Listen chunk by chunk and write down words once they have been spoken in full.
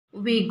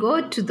We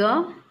go to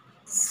the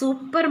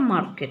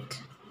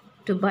supermarket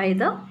to buy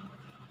the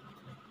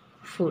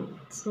food.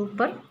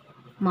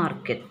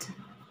 Supermarket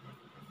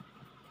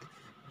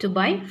to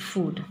buy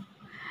food.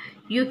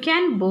 You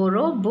can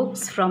borrow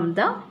books from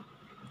the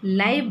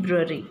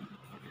library.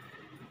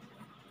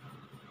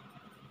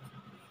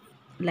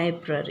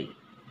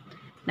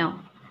 Now,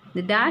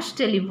 the dash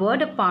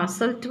delivered a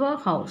parcel to a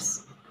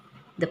house.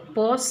 The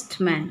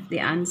postman. The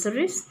answer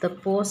is the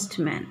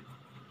postman.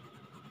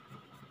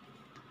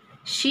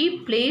 She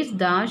plays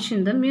dash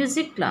in the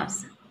music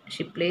class.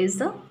 She plays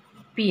the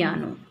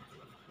piano.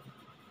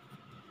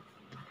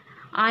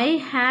 I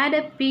had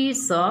a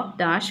piece of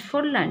dash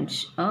for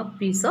lunch. A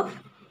piece of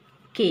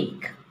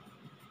cake.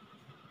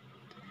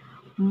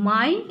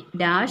 My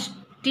dash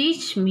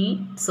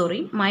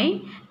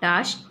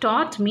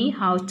taught me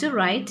how to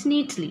write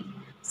neatly.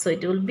 So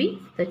it will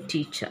be the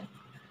teacher.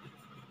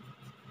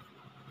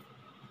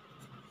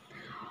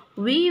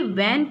 We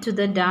went to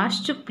the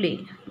dash to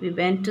play. We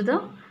went to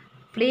the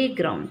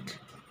playground.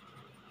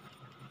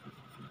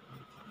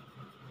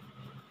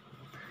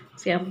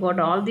 So you have got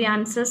all the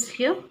answers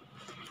here.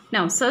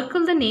 Now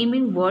circle the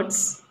naming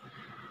words.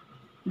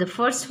 The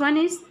first one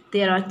is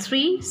there are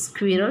 3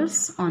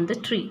 squirrels on the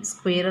tree.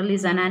 Squirrel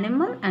is an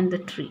animal and the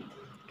tree.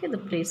 Okay, the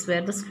place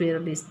where the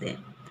squirrel is there.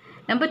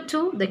 Number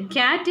 2, the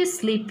cat is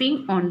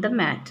sleeping on the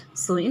mat.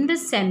 So in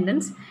this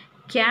sentence,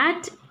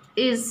 cat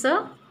is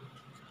a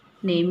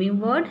naming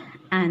word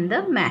and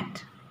the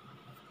mat.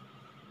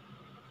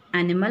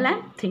 Animal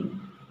and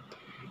thing.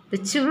 The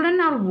children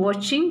are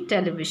watching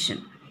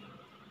television.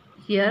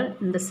 Here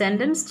in the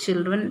sentence,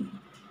 children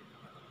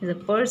is a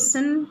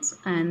person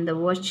and the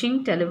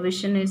watching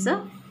television is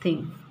a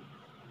thing.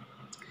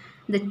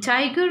 The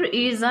tiger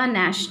is a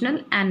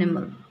national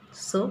animal.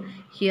 So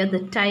here the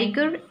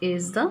tiger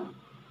is the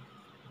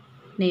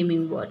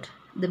naming word.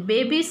 The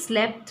baby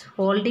slept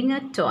holding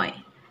a toy.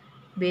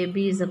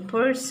 Baby is a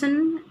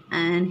person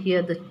and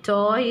here the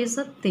toy is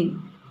a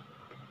thing.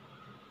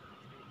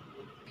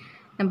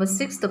 Number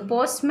 6, the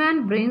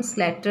postman brings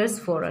letters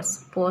for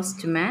us.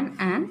 Postman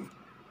and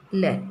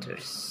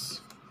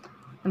letters.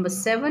 Number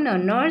 7, a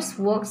nurse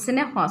works in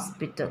a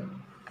hospital.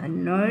 A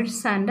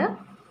nurse and a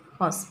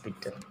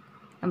hospital.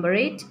 Number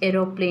 8,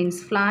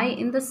 aeroplanes fly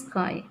in the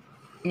sky.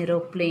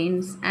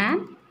 Aeroplanes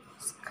and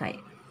sky.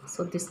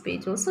 So this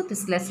page also,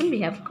 this lesson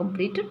we have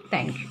completed.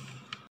 Thank you.